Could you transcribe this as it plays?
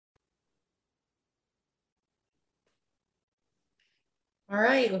All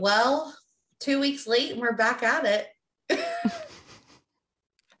right. Well, 2 weeks late and we're back at it.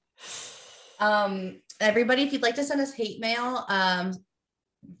 Everybody, if you'd like to send us hate mail,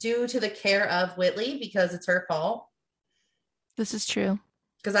 due to the care of Whitley, because it's her fault. This is true.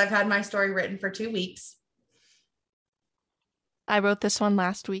 Because I've had my story written for 2 weeks. I wrote this one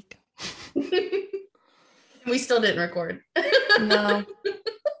last week. We still didn't record. No.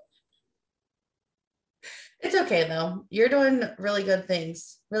 It's okay though. You're doing really good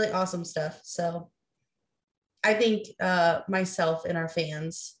things, really awesome stuff. So I think myself and our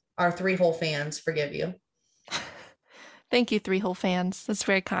fans, our 3 whole fans, forgive you. Thank you, 3 whole fans. That's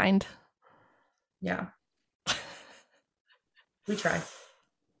very kind. Yeah. We try.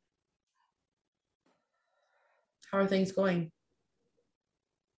 How are things going?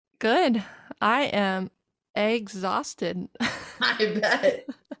 Good. I am exhausted. I bet.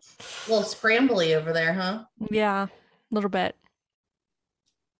 A little scrambly over there, huh? Yeah, a little bit.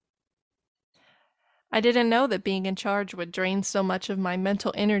 I didn't know that being in charge would drain so much of my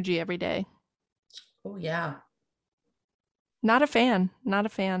mental energy every day. Oh, yeah. Not a fan. Not a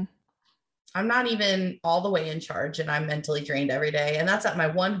fan. I'm not even all the way in charge and I'm mentally drained every day. And that's at my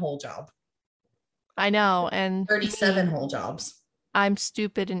 1 whole job. I know. And 37 whole jobs. I'm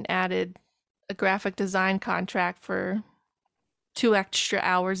stupid and added a graphic design contract for 2 extra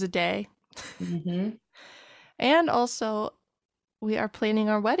hours a day. Mm-hmm. And also, we are planning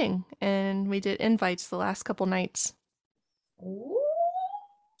our wedding and we did invites the last couple nights. Ooh.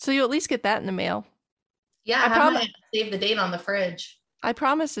 So you at least get that in the mail. Yeah, I have to save the date on the fridge. I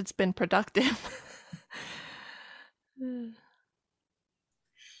promise it's been productive.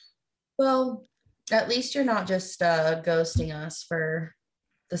 Well, at least you're not just ghosting us for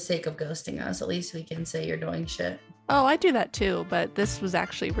the sake of ghosting us. At least we can say you're doing shit. Oh, I do that too, but this was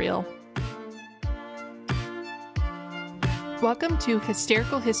actually real. Welcome to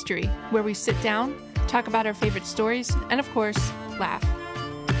Hysterical History, where we sit down, talk about our favorite stories, and of course, laugh.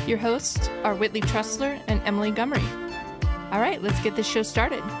 Your hosts are Whitley Trussler and Emily Gummery. All right, let's get this show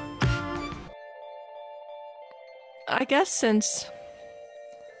started. I guess since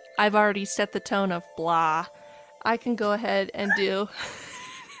I've already set the tone of blah, I can go ahead and do...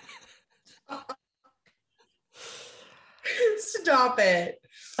 Stop it.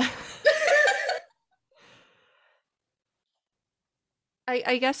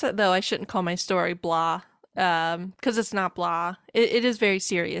 I guess that, though, I shouldn't call my story blah, because it's not blah. It is very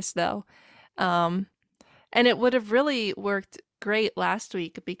serious, though. And it would have really worked great last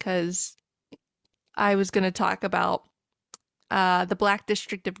week because I was going to talk about the Black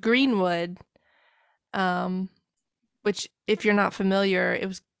District of Greenwood, which, if you're not familiar, it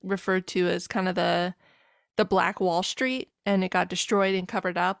was referred to as kind of the Black Wall Street, and it got destroyed and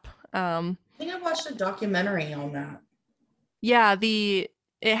covered up. I think I watched a documentary on that. Yeah, it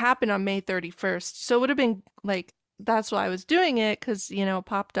happened on May 31st. So it would have been like, that's why I was doing it, because, it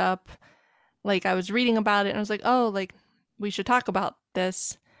popped up. Like, I was reading about it and I was like, oh, like, we should talk about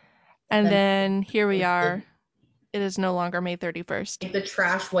this. And then here we are. It is no longer May 31st. Like the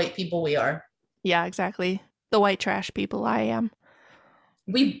trash white people we are. Yeah, exactly. The white trash people I am.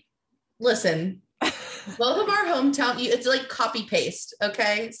 Listen, both of our hometown, it's like copy paste,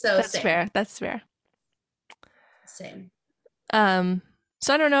 okay? So that's fair. That's fair. Same.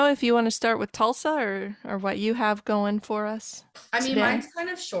 So I don't know if you want to start with Tulsa or what you have going for us. I mean, today. Mine's kind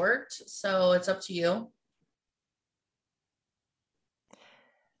of short, so it's up to you.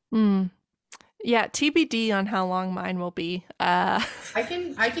 Yeah, TBD on how long mine will be. I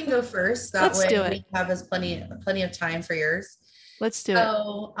can go first. That way we have plenty of time for yours. Let's do it.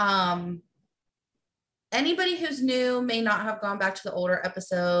 So, anybody who's new may not have gone back to the older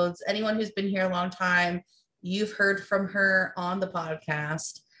episodes. Anyone who's been here a long time, you've heard from her on the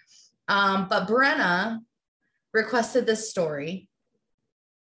podcast. But Brenna requested this story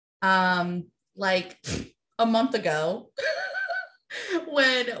like a month ago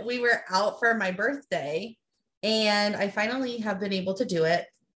when we were out for my birthday, and I finally have been able to do it.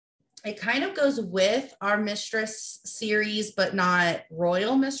 It kind of goes with our mistress series, but not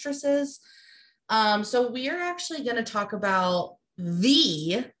royal mistresses. So we are actually going to talk about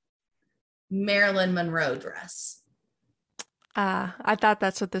the Marilyn Monroe dress. I thought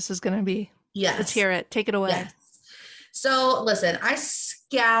that's what this is going to be. Yes. Let's hear it. Take it away. Yes. So listen, I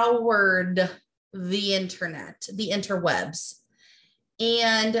scoured the internet, the interwebs,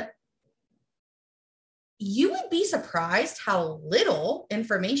 and you would be surprised how little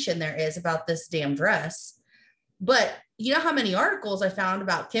information there is about this damn dress. But you know how many articles I found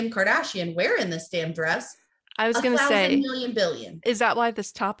about Kim Kardashian wearing this damn dress? I was going to say, 1,000 million billion. Is that why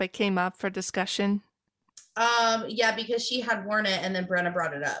this topic came up for discussion? Yeah, because she had worn it and then Brenna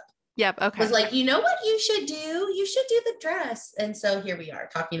brought it up. Yep. Okay. Was like, you know what you should do? You should do the dress. And so here we are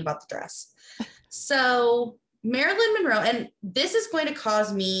talking about the dress. So Marilyn Monroe, and this is going to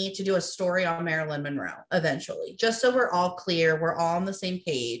cause me to do a story on Marilyn Monroe eventually, just so we're all clear. We're all on the same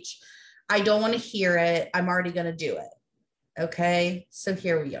page. I don't want to hear it. I'm already going to do it. Okay. So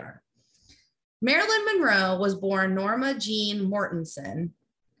here we are. Marilyn Monroe was born Norma Jean Mortensen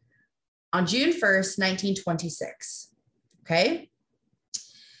on June 1st, 1926. Okay.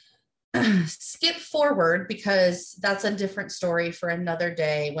 Skip forward because that's a different story for another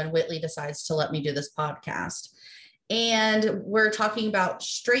day when Whitley decides to let me do this podcast. And we're talking about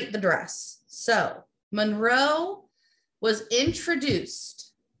straight the dress. So Monroe was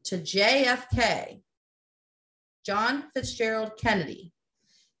introduced to JFK, John Fitzgerald Kennedy,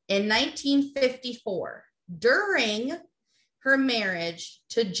 in 1954 during her marriage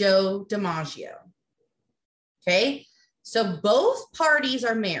to Joe DiMaggio. Okay, so both parties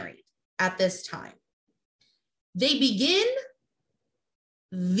are married at this time. They begin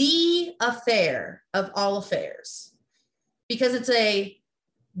the affair of all affairs because it's a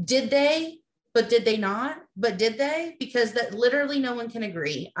did they, but did they not, but did they? Because that literally no one can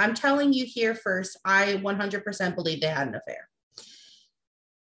agree. I'm telling you here first, I 100% believe they had an affair.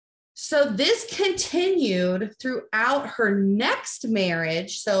 So this continued throughout her next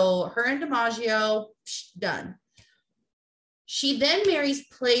marriage. So her and DiMaggio, done. She then marries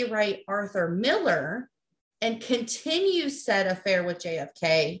playwright Arthur Miller and continues said affair with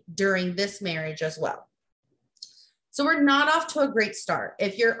JFK during this marriage as well. So we're not off to a great start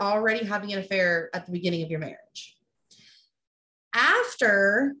if you're already having an affair at the beginning of your marriage.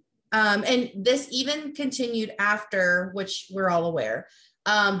 After, and this even continued after, which we're all aware,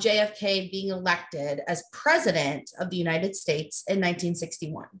 JFK being elected as president of the United States in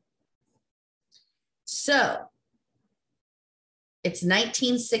 1961. So it's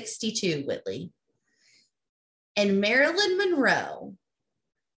 1962, Whitley. And Marilyn Monroe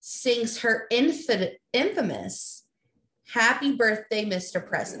sings her infamous Happy Birthday, Mr.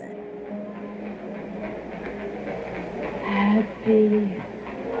 President. Happy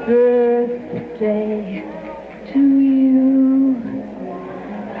birthday to you.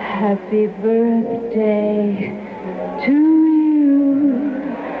 Happy birthday to you.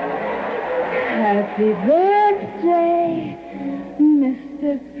 Happy birthday,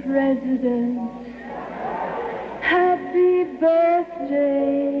 Mr. President. Happy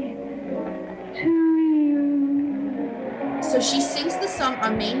birthday to you. So she sings the song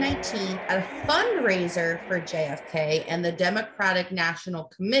on May 19th at a fundraiser for JFK and the Democratic National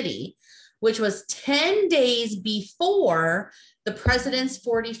Committee, which was 10 days before the president's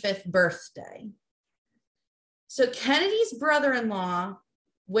 45th birthday. So Kennedy's brother-in-law,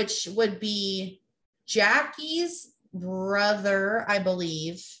 which would be Jackie's brother, I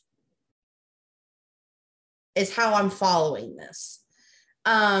believe, is how I'm following this.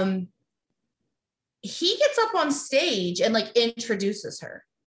 He gets up on stage and like introduces her.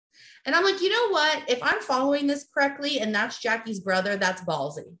 And I'm like, you know what? If I'm following this correctly and that's Jackie's brother, that's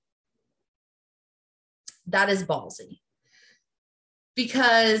ballsy. That is ballsy.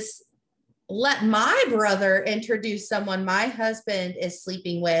 Because let my brother introduce someone my husband is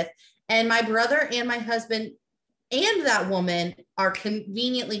sleeping with, and my brother and my husband and that woman are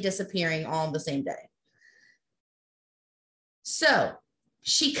conveniently disappearing all on the same day. So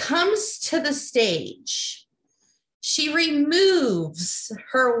she comes to the stage. She removes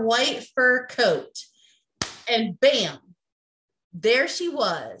her white fur coat and bam, there she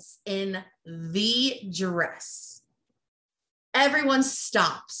was in the dress. Everyone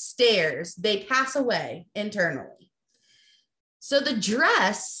stops, stares, they pass away internally. So the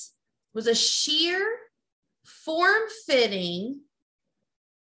dress was a sheer, form-fitting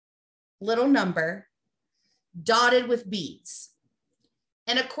little number dotted with beads.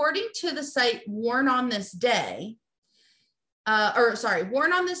 And according to the site Worn on This Day,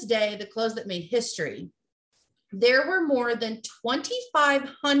 Worn on This Day, the clothes that made history, there were more than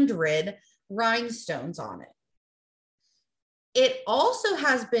 2,500 rhinestones on it. It also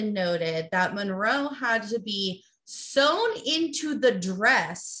has been noted that Monroe had to be sewn into the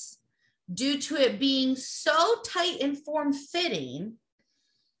dress due to it being so tight and form-fitting.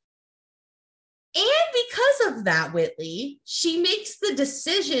 And because of that, Whitley, she makes the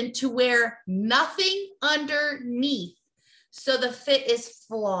decision to wear nothing underneath. So the fit is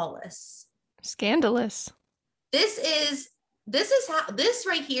flawless. Scandalous. This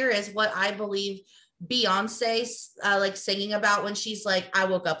right here is what I believe Beyonce like singing about when she's like, I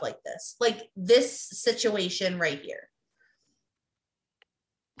woke up like this. Like this situation right here.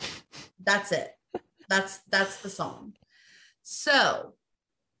 That's it. That's the song. So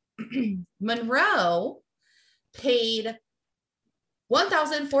Monroe paid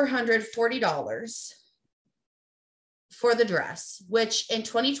 $1,440 for the dress, which in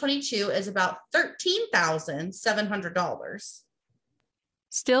 2022 is about $13,700.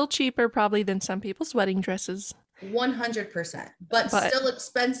 Still cheaper probably than some people's wedding dresses. 100%, but still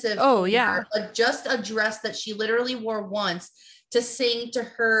expensive. Oh, yeah. Just a dress that she literally wore once to sing to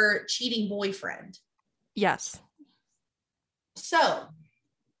her cheating boyfriend. Yes. So,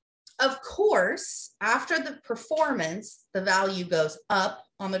 of course, after the performance, the value goes up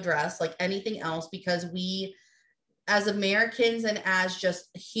on the dress like anything else, because we, as Americans and as just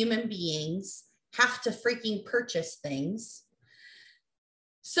human beings, have to freaking purchase things.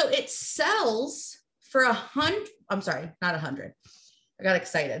 So it sells for not 100. I got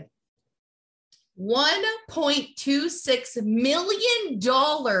excited. $1.26 million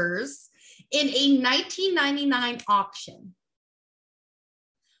in a 1999 auction.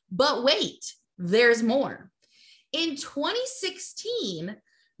 But wait, there's more. In 2016,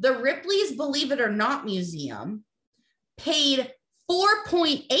 the Ripley's Believe It or Not Museum paid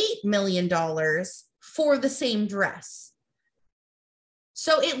 $4.8 million for the same dress.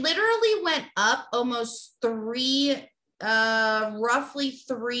 So it literally went up almost roughly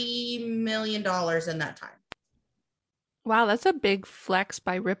 $3 million in that time. Wow, that's a big flex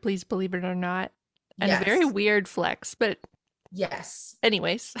by Ripley's Believe It or Not. And a very weird flex, but yes.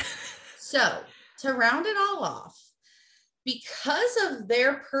 Anyways. So to round it all off, because of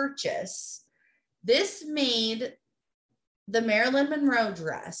their purchase, this made the Marilyn Monroe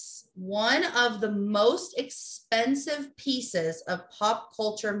dress one of the most expensive pieces of pop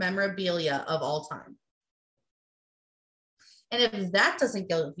culture memorabilia of all time. And if that doesn't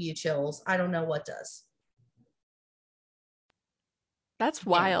give you chills, I don't know what does. That's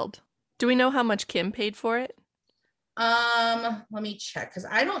wild. Do we know how much Kim paid for it? Let me check, because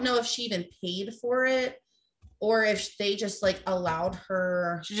I don't know if she even paid for it or if they just like allowed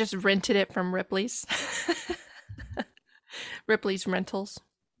her. She just rented it from Ripley's. Ripley's Rentals.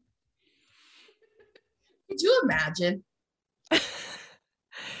 Could you imagine?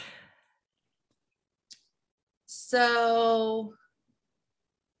 So,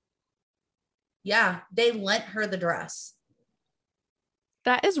 yeah, they lent her the dress.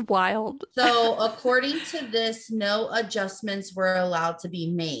 That is wild. So, according to this, no adjustments were allowed to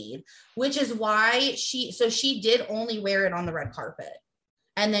be made, which is why she did only wear it on the red carpet.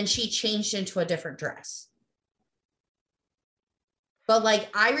 And then she changed into a different dress. But like,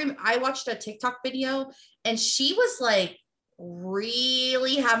 I watched a TikTok video and she was like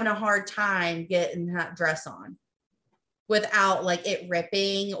really having a hard time getting that dress on without like it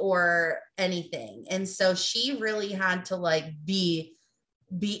ripping or anything. And so she really had to like be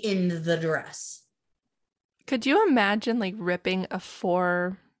in the dress. Could you imagine like ripping a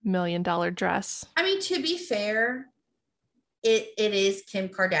 $4 million dress? I mean, to be fair, it is Kim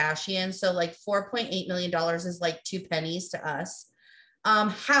Kardashian. So like $4.8 million is like 2 pennies to us.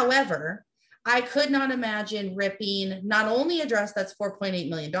 However, I could not imagine ripping not only a dress that's $4.8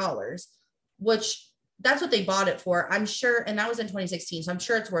 million, which that's what they bought it for, I'm sure. And that was in 2016. So I'm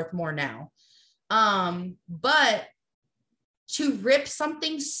sure it's worth more now. But to rip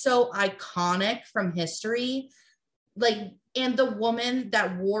something so iconic from history, like, and the woman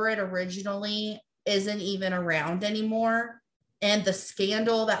that wore it originally isn't even around anymore. And the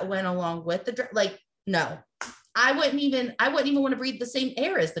scandal that went along with the dress, like, no. I wouldn't even want to breathe the same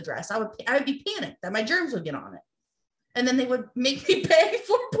air as the dress. I would be panicked that my germs would get on it. And then they would make me pay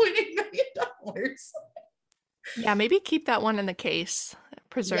 $4.8 million. Yeah, maybe keep that one in the case,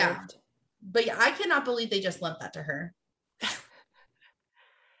 preserved. Yeah. But yeah, I cannot believe they just lent that to her.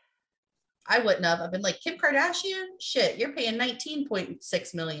 I wouldn't have. I've been like, Kim Kardashian? Shit, you're paying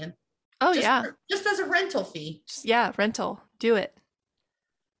 $19.6 million. Oh, yeah. Just as a rental fee. Yeah, rental. Do it.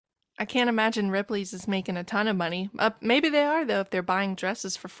 I can't imagine Ripley's is making a ton of money. Maybe they are, though, if they're buying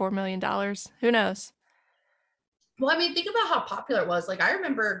dresses for $4 million. Who knows? Well, I mean, think about how popular it was. Like, I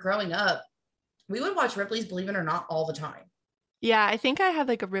remember growing up, we would watch Ripley's Believe It or Not all the time. Yeah, I think I had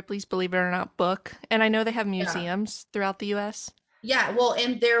like a Ripley's Believe It or Not book, and I know they have museums throughout the U.S. Yeah, well,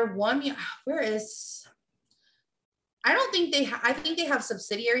 and their one, I don't think I think they have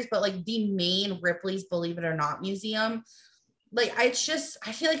subsidiaries, but like the main Ripley's Believe It or Not museum, like, I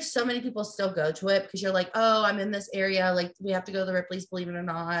feel like so many people still go to it because you're like, oh, I'm in this area. Like, we have to go to the Ripley's Believe It or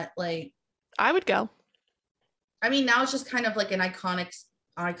Not. Like, I would go. I mean, now it's just kind of like an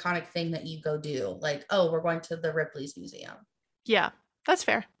iconic thing that you go do. Like, oh, we're going to the Ripley's Museum. Yeah, that's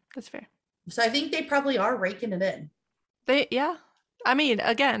fair. That's fair. So I think they probably are raking it in. Yeah. I mean,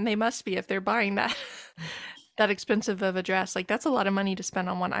 again, they must be if they're buying that that expensive of a dress. Like, that's a lot of money to spend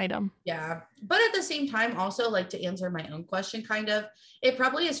on one item. Yeah. But at the same time, also, like, to answer my own question, kind of, it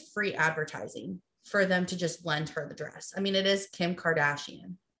probably is free advertising for them to just lend her the dress. I mean, it is Kim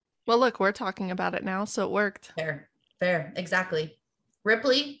Kardashian. Well, look, we're talking about it now, so it worked. Fair. Exactly.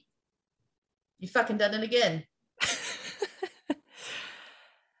 Ripley, you fucking done it again.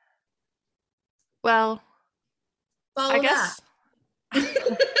 Well, Follow I guess.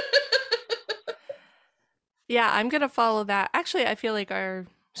 Yeah, I'm going to follow that. Actually, I feel like our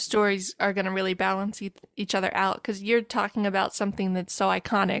stories are going to really balance each other out because you're talking about something that's so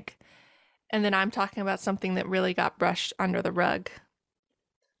iconic, and then I'm talking about something that really got brushed under the rug.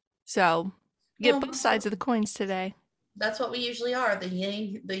 So, get both sides of the coins today. That's what we usually are, the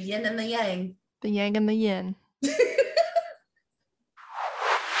yin and the yang. The yang and the yin.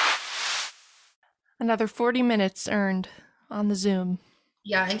 Another 40 minutes earned on the Zoom.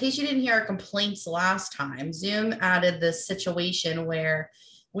 Yeah, in case you didn't hear our complaints last time, Zoom added this situation where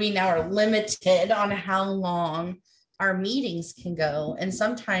we now are limited on how long our meetings can go. And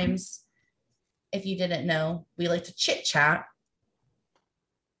sometimes, if you didn't know, we like to chit chat.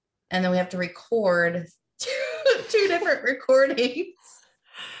 And then we have to record two different recordings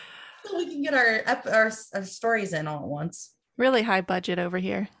so we can get our stories in all at once. Really high budget over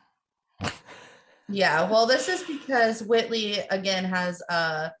here. Yeah, well, this is because Whitley, again, has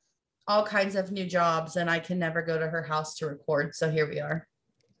all kinds of new jobs, and I can never go to her house to record. So here we are.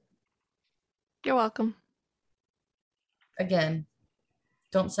 You're welcome. Again,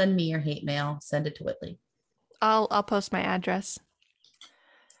 don't send me your hate mail. Send it to Whitley. I'll post my address.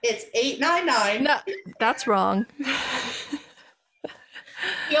 It's 899. No, that's wrong.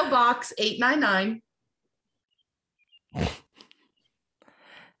 PO Box 899.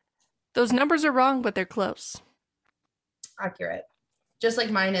 Those numbers are wrong, but they're close. Accurate. Just like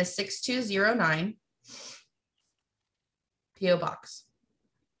mine is 6209. PO Box.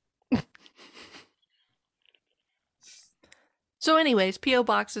 So anyways, PO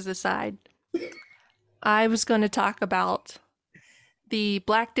Boxes aside, I was going to talk about the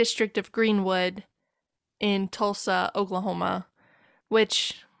Black District of Greenwood in Tulsa, Oklahoma,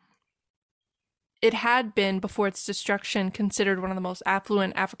 which it had been, before its destruction, considered one of the most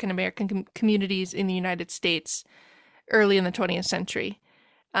affluent African-American communities in the United States early in the 20th century.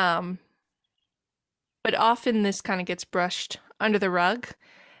 But often this kind of gets brushed under the rug.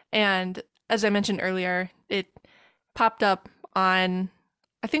 And as I mentioned earlier, it popped up on,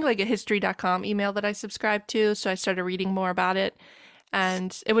 I think, like a history.com email that I subscribed to. So I started reading more about it.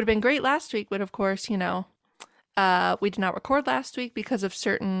 And it would have been great last week, but of course, you know, we did not record last week because of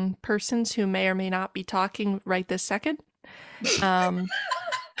certain persons who may or may not be talking right this second.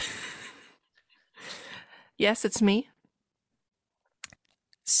 Yes, it's me.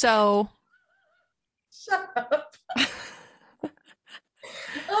 So. Shut up.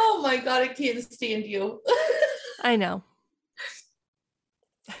 Oh my God, I can't stand you. I know.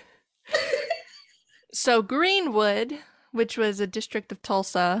 So Greenwood, which was a district of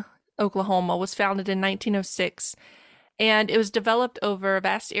Tulsa, Oklahoma, was founded in 1906, and it was developed over a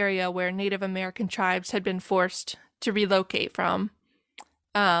vast area where Native American tribes had been forced to relocate from.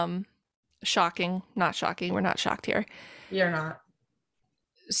 Shocking, not shocking. We're not shocked here. You're not.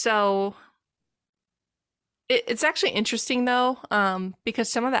 So it's actually interesting, though, because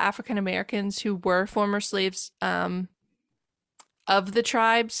some of the African Americans who were former slaves of the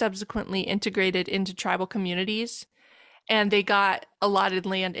tribe subsequently integrated into tribal communities. And they got allotted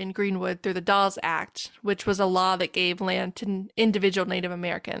land in Greenwood through the Dawes Act, which was a law that gave land to individual Native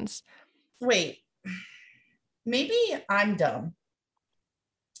Americans. Wait, maybe I'm dumb,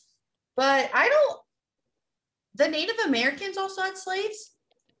 but the Native Americans also had slaves?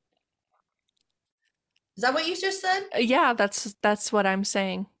 Is that what you just said? Yeah, that's what I'm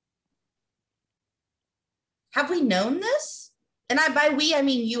saying. Have we known this? And by we, I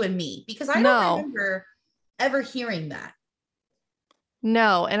mean you and me, because I don't remember ever hearing that.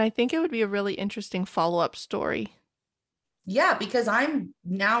 No, and I think it would be a really interesting follow-up story. Yeah, because I'm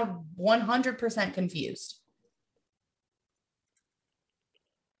now 100% confused.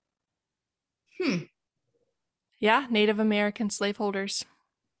 Yeah, Native American slaveholders.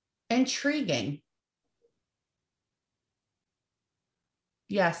 Intriguing.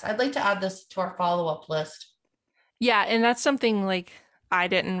 Yes, I'd like to add this to our follow-up list. Yeah, and that's something like I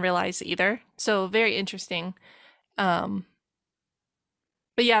didn't realize either. So very interesting.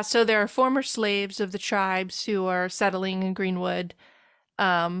 But yeah, so there are former slaves of the tribes who are settling in Greenwood.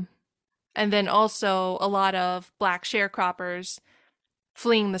 And then also a lot of Black sharecroppers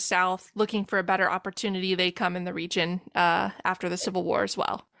fleeing the South, looking for a better opportunity. They come in the region after the Civil War as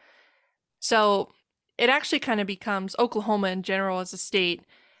well. So it actually kind of becomes, Oklahoma in general as a state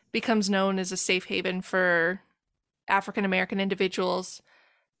becomes known as a safe haven for African American individuals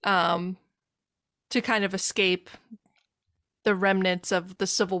to kind of escape the remnants of the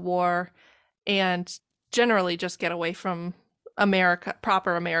Civil War and generally just get away from America,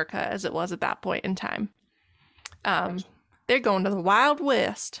 proper America as it was at that point in time. They're going to the Wild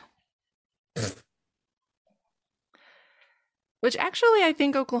West. Which actually, I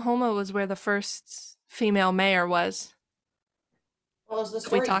think Oklahoma was where the first female mayor was. What was the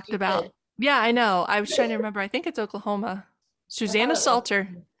story We talked about. Yeah, I know. I was trying to remember. I think it's Oklahoma. Susanna Salter.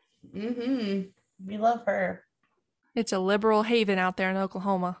 Mm-hmm. We love her. It's a liberal haven out there in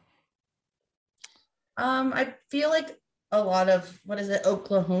Oklahoma. I feel like a lot of, what is it,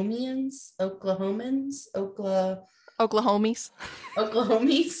 Oklahomians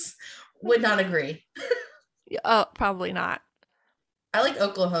would not agree. Oh, probably not. I like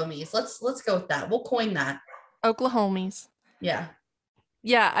Oklahomies. Let's go with that. We'll coin that. Oklahomies. Yeah.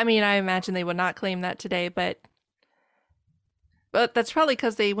 Yeah, I mean, I imagine they would not claim that today, but that's probably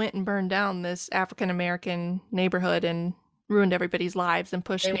because they went and burned down this African American neighborhood and ruined everybody's lives and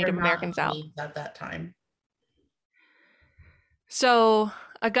pushed Native Americans out at that time. So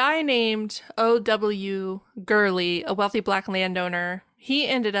a guy named O.W. Gurley, a wealthy black landowner, he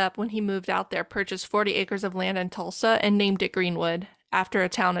ended up, when he moved out there, purchased 40 acres of land in Tulsa and named it Greenwood after a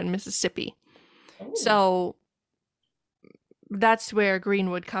town in Mississippi. Ooh. So that's where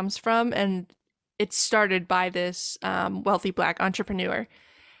Greenwood comes from, and it's started by this wealthy black entrepreneur.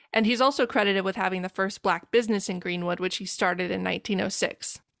 And he's also credited with having the first black business in Greenwood, which he started in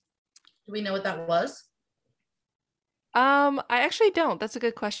 1906. Do we know what that was? I actually don't. That's a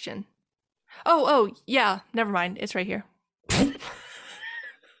good question. Oh, yeah. Never mind. It's right here.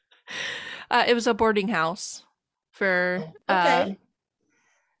 It was a boarding house for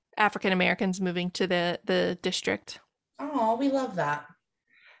African Americans moving to the district. Oh, we love that.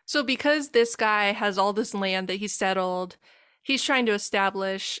 So because this guy has all this land that he's settled, he's trying to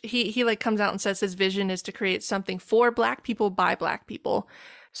establish, he like comes out and says his vision is to create something for black people by black people.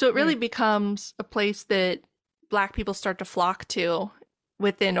 So it really becomes a place that black people start to flock to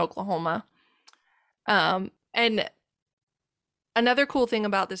within Oklahoma. And another cool thing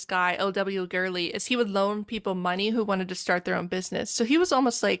about this guy, O.W. Gurley, is he would loan people money who wanted to start their own business. So he was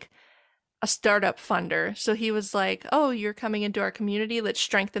almost like a startup funder. So he was like, oh, you're coming into our community. Let's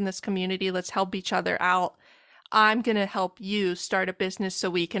strengthen this community. Let's help each other out. I'm going to help you start a business so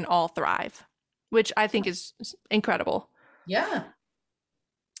we can all thrive, which I think is incredible. Yeah.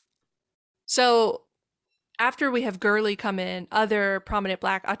 So after we have Gurley come in, other prominent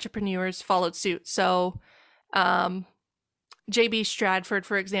black entrepreneurs followed suit. So J.B. Stratford,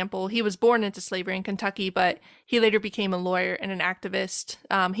 for example, he was born into slavery in Kentucky, but he later became a lawyer and an activist.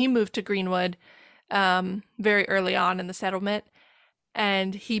 He moved to Greenwood very early on in the settlement,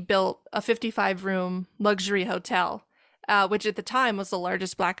 and he built a 55-room luxury hotel, which at the time was the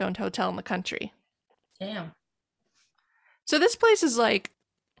largest black-owned hotel in the country. Damn. So this place is like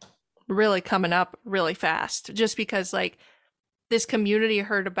really coming up really fast, just because like this community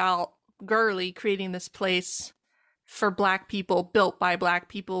heard about Gurley creating this place for black people, built by black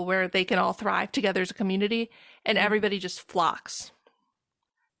people, where they can all thrive together as a community, and everybody just flocks,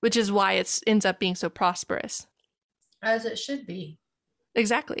 which is why it ends up being so prosperous. As it should be.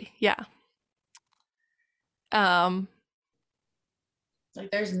 Exactly. Yeah. Like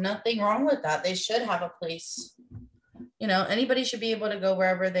there's nothing wrong with that. They should have a place. You know, anybody should be able to go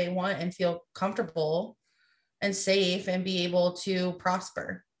wherever they want and feel comfortable and safe and be able to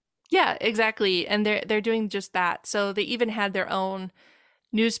prosper. Yeah, exactly. And they're doing just that. So they even had their own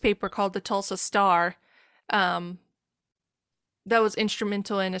newspaper called the Tulsa Star that was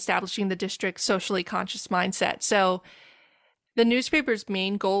instrumental in establishing the district's socially conscious mindset. So the newspaper's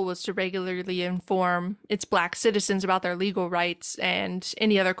main goal was to regularly inform its black citizens about their legal rights and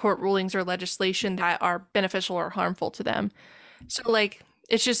any other court rulings or legislation that are beneficial or harmful to them. So like,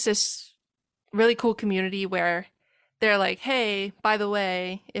 it's just this really cool community where they're like, hey, by the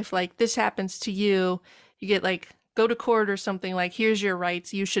way, if like this happens to you, you get like, go to court or something, like, here's your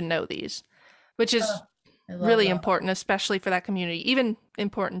rights, you should know these, which is really important, especially for that community, even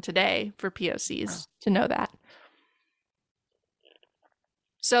important today for POCs to know that.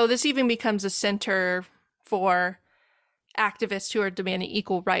 So this even becomes a center for activists who are demanding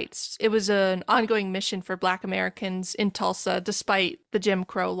equal rights. It was an ongoing mission for Black Americans in Tulsa, despite the Jim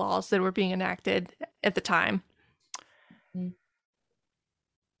Crow laws that were being enacted at the time. You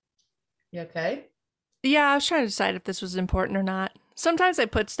okay? Yeah, I was trying to decide if this was important or not. Sometimes I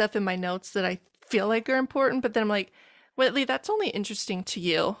put stuff in my notes that I feel like are important, but then I'm like, Whitley, that's only interesting to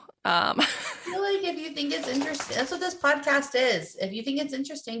you. I feel like if you think it's interesting, that's what this podcast is. If you think it's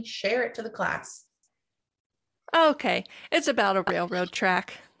interesting, share it to the class. Okay, it's about a railroad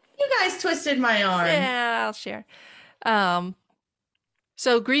track. You guys twisted my arm. Yeah, I'll share.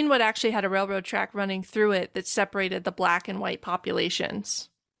 So Greenwood actually had a railroad track running through it that separated the black and white populations,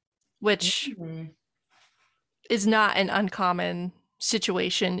 which is not an uncommon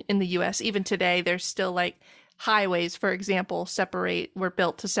situation in the US. Even today, there's still like highways, for example, were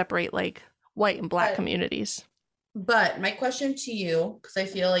built to separate like white and black communities. But my question to you, because I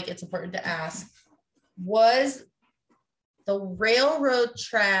feel like it's important to ask, was the railroad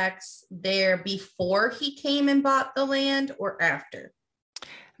tracks there before he came and bought the land or after?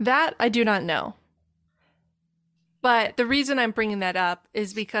 That I do not know. But the reason I'm bringing that up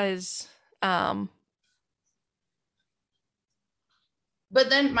is because but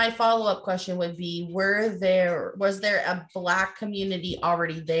then my follow-up question would be, was there a black community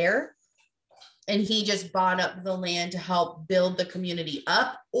already there and he just bought up the land to help build the community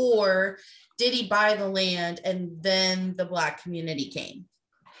up, or did he buy the land and then the black community came?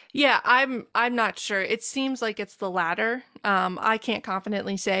 Yeah, I'm not sure. It seems like it's the latter. I can't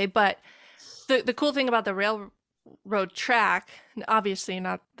confidently say, but the cool thing about the railroad track, obviously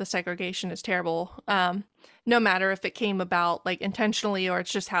not the segregation is terrible. No matter if it came about like intentionally or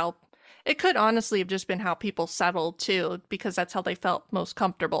it's just how it could honestly have just been how people settled too, because that's how they felt most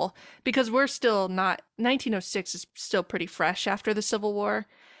comfortable. Because we're still not 1906 is still pretty fresh after the Civil War,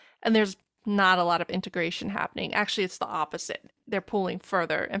 and there's not a lot of integration happening. Actually, it's the opposite. They're pulling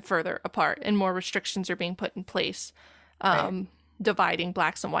further and further apart, and more restrictions are being put in place, dividing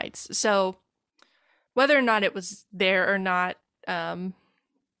blacks and whites. So whether or not it was there or not, it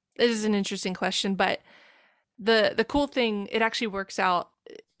is an interesting question. But the cool thing, it actually works out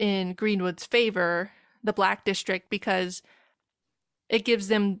in Greenwood's favor, the black district, because it gives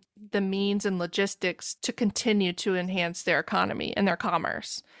them the means and logistics to continue to enhance their economy and their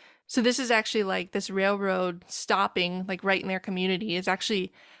commerce. So this is actually like this railroad stopping like right in their community is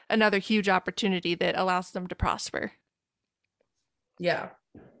actually another huge opportunity that allows them to prosper. Yeah.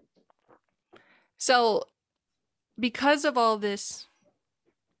 So because of all this,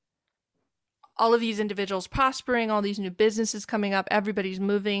 all of these individuals prospering, all these new businesses coming up, everybody's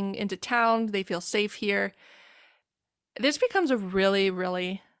moving into town, they feel safe here. This becomes a really,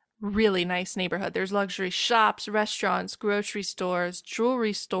 really, really nice neighborhood. There's luxury shops, restaurants, grocery stores,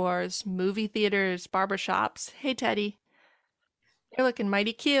 jewelry stores, movie theaters, barbershops. Hey, Teddy. You're looking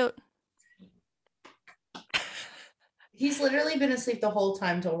mighty cute. He's literally been asleep the whole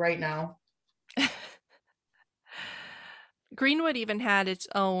time till right now. Greenwood even had its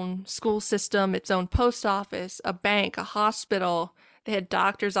own school system, its own post office, a bank, a hospital. They had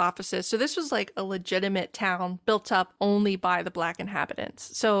doctors' offices. So this was like a legitimate town built up only by the black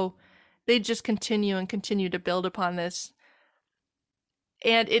inhabitants. So they just continue to build upon this.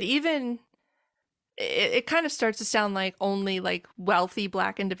 And it kind of starts to sound like only like wealthy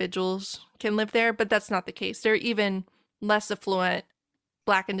black individuals can live there, but that's not the case. There are even less affluent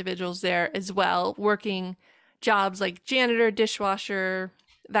black individuals there as well, working jobs like janitor, dishwasher,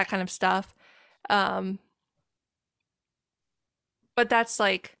 that kind of stuff. But that's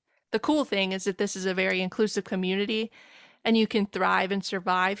like the cool thing is that this is a very inclusive community and you can thrive and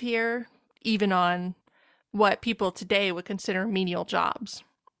survive here even on what people today would consider menial jobs.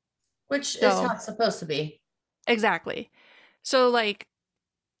 Which is how it's supposed to be. Exactly. So like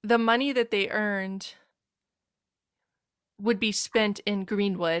the money that they earned would be spent in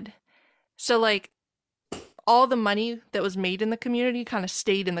Greenwood. So like all the money that was made in the community kind of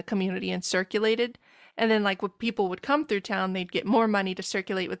stayed in the community and circulated. And then like when people would come through town, they'd get more money to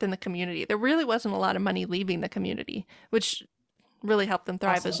circulate within the community. There really wasn't a lot of money leaving the community, which really helped them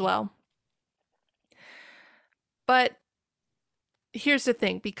thrive as well. But here's the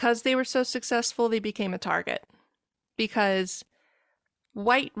thing, because they were so successful, they became a target. Because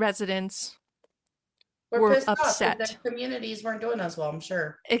white residents were upset. Their communities weren't doing as well, I'm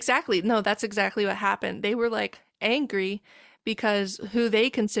sure. Exactly. No, that's exactly what happened. They were like angry because who they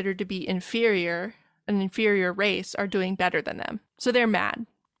considered to be inferior, an inferior race, are doing better than them. So they're mad.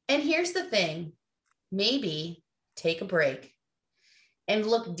 And here's the thing, maybe take a break and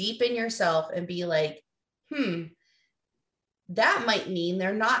look deep in yourself and be like, that might mean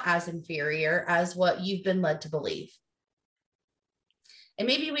they're not as inferior as what you've been led to believe. And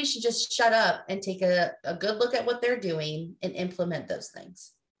maybe we should just shut up and take a good look at what they're doing and implement those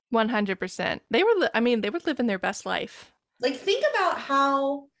things. 100%. They were living their best life. Like, think about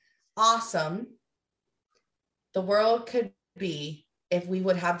how awesome the world could be if we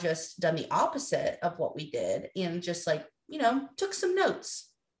would have just done the opposite of what we did and just like, took some notes.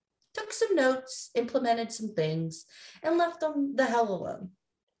 took some notes, implemented some things, and left them the hell alone.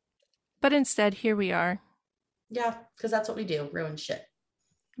 But instead, here we are. Yeah, because that's what we do, ruin shit.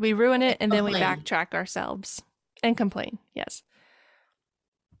 We ruin it and then we Complain. backtrack ourselves and complain. Yes.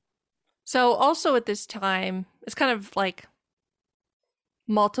 So also at this time, it's kind of like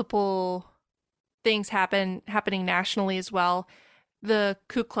multiple things happening nationally as well. The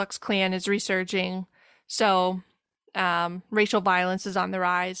Ku Klux Klan is resurging. So racial violence is on the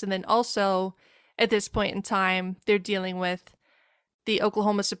rise. And then also at this point in time, they're dealing with the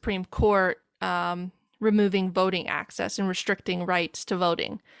Oklahoma Supreme Court removing voting access and restricting rights to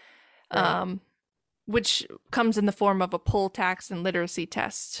voting, Right. which comes in the form of a poll tax and literacy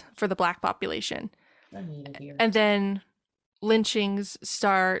test for the Black population. I mean, it here. And then lynchings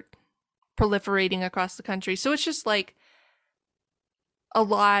start proliferating across the country. So it's just like a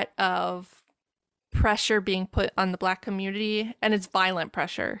lot of pressure being put on the Black community, and it's violent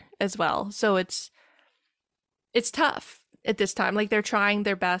pressure as well. So it's tough at this time. Like, they're trying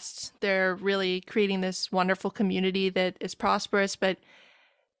their best. They're really creating this wonderful community that is prosperous, but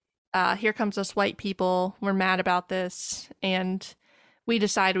here comes us white people. We're mad about this, and we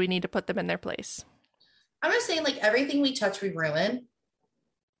decide we need to put them in their place. I'm just saying, like, everything we touch, we ruin.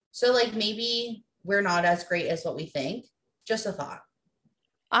 So, like, maybe we're not as great as what we think. Just a thought.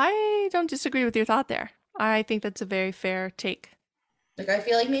 I don't disagree with your thought there. I think that's a very fair take. Like, I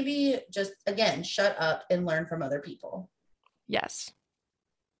feel like maybe just, again, shut up and learn from other people. Yes.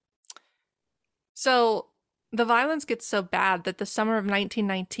 So the violence gets so bad that the summer of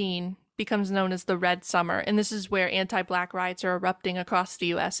 1919 becomes known as the Red Summer, and this is where anti-Black riots are erupting across the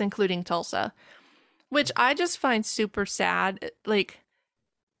U.S., including Tulsa, which I just find super sad. Like,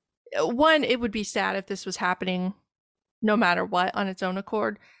 one, it would be sad if this was happening no matter what on its own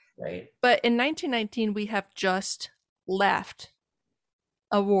accord. Right. But in 1919, we have just left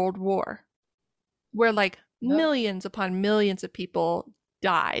a world war where like millions upon millions of people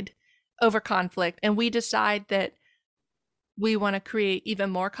died over conflict, and we decide that we want to create even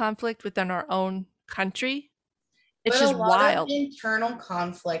more conflict within our own country. It's but just a lot wild. of internal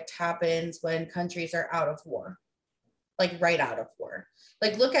conflict happens when countries are out of war, like right out of war.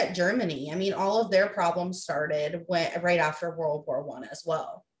 Like, look at Germany. I mean, all of their problems started right after World War I as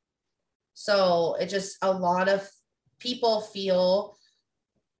well. So it just, a lot of people feel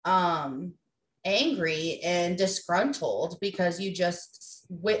angry and disgruntled because you just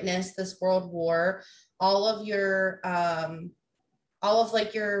witnessed this world war. All of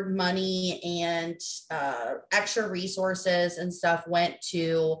like your money and extra resources and stuff went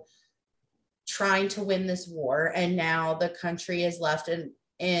to trying to win this war, and now the country is left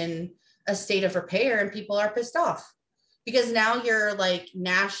in a state of repair, and people are pissed off because now your like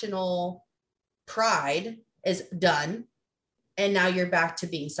national pride is done, and now you're back to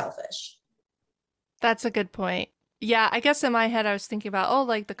being selfish. That's a good point. Yeah, I guess in my head I was thinking about,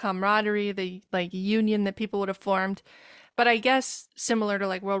 like the camaraderie, the like union that people would have formed. But I guess similar to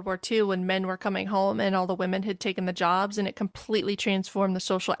like World War II, when men were coming home and all the women had taken the jobs and it completely transformed the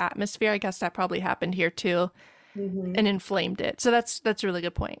social atmosphere. I guess that probably happened here too, and inflamed it. So that's a really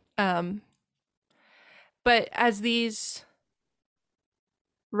good point. But as these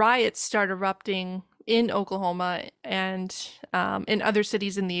riots start erupting in Oklahoma and in other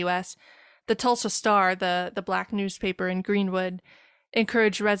cities in the U.S., the Tulsa Star, the Black newspaper in Greenwood,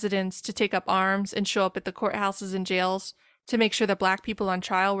 encouraged residents to take up arms and show up at the courthouses and jails to make sure that Black people on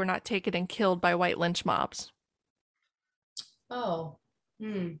trial were not taken and killed by white lynch mobs. Oh,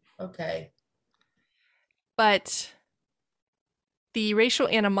 okay. But the racial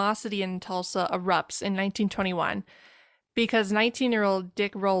animosity in Tulsa erupts in 1921 because 19-year-old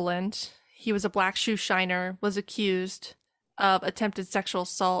Dick Rowland, he was a Black shoe shiner, was accused of attempted sexual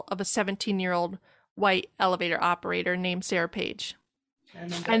assault of a 17-year-old white elevator operator named Sarah Page.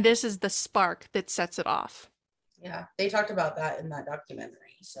 And this is the spark that sets it off. Yeah, they talked about that in that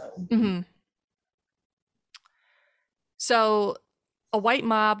documentary. So, So a white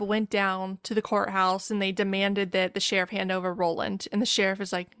mob went down to the courthouse and they demanded that the sheriff hand over Rowland. And the sheriff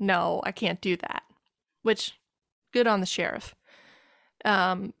is like, no, I can't do that. Which, good on the sheriff.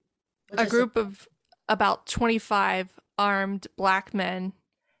 A group of about 25 armed Black men,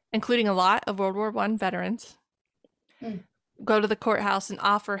 including a lot of World War I veterans, go to the courthouse and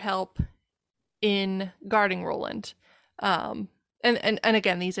offer help in guarding Rowland. And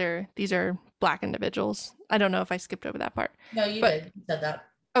again, these are Black individuals. I don't know if I skipped over that part. No, you did. You said that.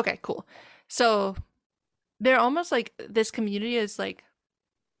 Okay, cool. So they're almost like, this community is like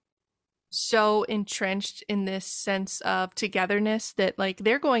so entrenched in this sense of togetherness that like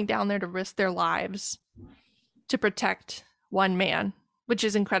they're going down there to risk their lives to protect one man, which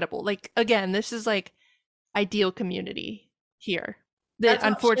is incredible. Like, again, this is like ideal community here that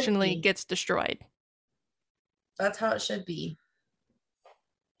unfortunately gets destroyed. That's how it should be.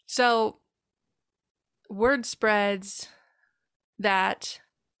 So word spreads that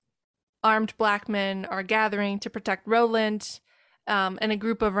armed black men are gathering to protect Rowland, and a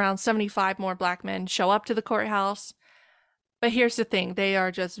group of around 75 more black men show up to the courthouse. But here's the thing, they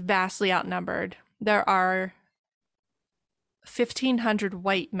are just vastly outnumbered. There are 1,500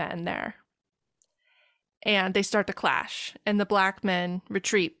 white men there. And they start to clash, and the black men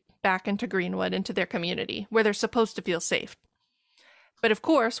retreat back into Greenwood, into their community, where they're supposed to feel safe. But of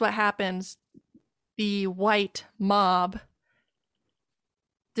course, what happens, the white mob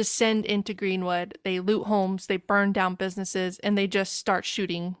descend into Greenwood, they loot homes, they burn down businesses, and they just start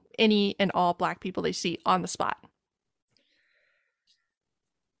shooting any and all black people they see on the spot.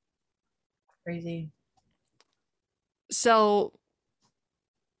 Crazy. So,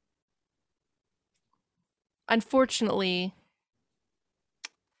 unfortunately,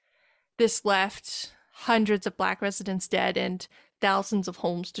 this left hundreds of black residents dead and thousands of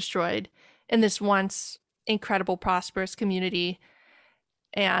homes destroyed in this once incredible, prosperous community.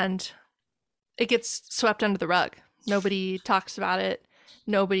 And it gets swept under the rug. Nobody talks about it.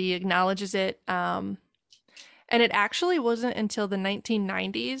 Nobody acknowledges it. And it actually wasn't until the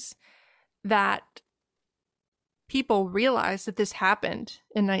 1990s that people realized that this happened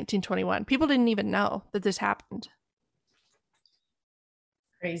in 1921. People didn't even know that this happened.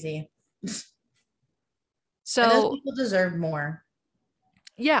 Crazy. So and those people deserve more.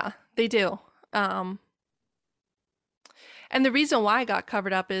 Yeah, they do. And the reason why it got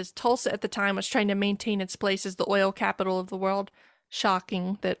covered up is Tulsa at the time was trying to maintain its place as the oil capital of the world.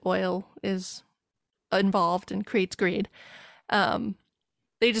 Shocking that oil is involved and creates greed.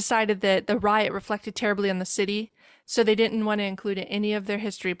 They decided that the riot reflected terribly on the city, so they didn't want to include it in any of their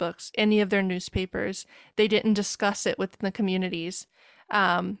history books, any of their newspapers. They didn't discuss it within the communities.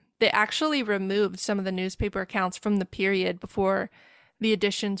 They actually removed some of the newspaper accounts from the period before the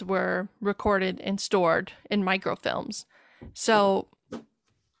editions were recorded and stored in microfilms. So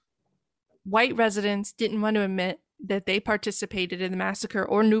white residents didn't want to admit that they participated in the massacre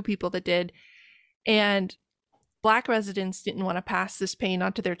or knew people that did. And black residents didn't want to pass this pain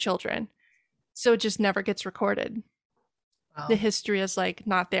on to their children. So it just never gets recorded. Wow. The history is like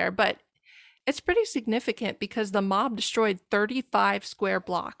not there, but it's pretty significant because the mob destroyed 35 square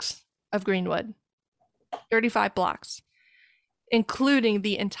blocks of Greenwood. 35 blocks, including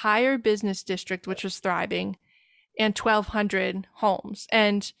the entire business district, which was thriving, and 1,200 homes.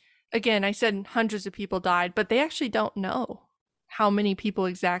 And again, I said hundreds of people died, but they actually don't know how many people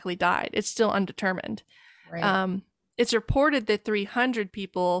exactly died. It's still undetermined. Right. It's reported that 300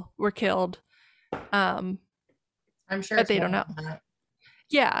 people were killed. I'm sure, but they don't know.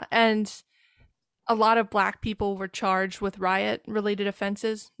 Yeah, and a lot of black people were charged with riot-related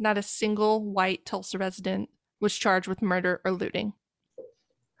offenses. Not a single white Tulsa resident was charged with murder or looting.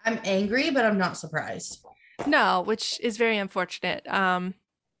 I'm angry, but I'm not surprised. No, which is very unfortunate.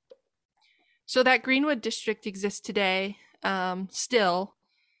 So that Greenwood district exists today, still,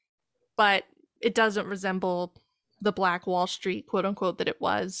 but it doesn't resemble the Black Wall Street, quote unquote, that it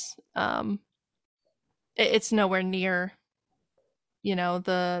was. It's nowhere near,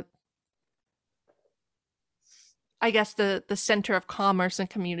 the center of commerce and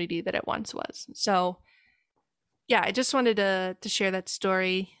community that it once was. So yeah, I just wanted to share that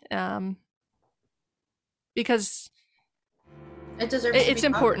story because it deserves it's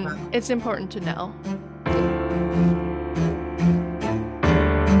important. It's important to know.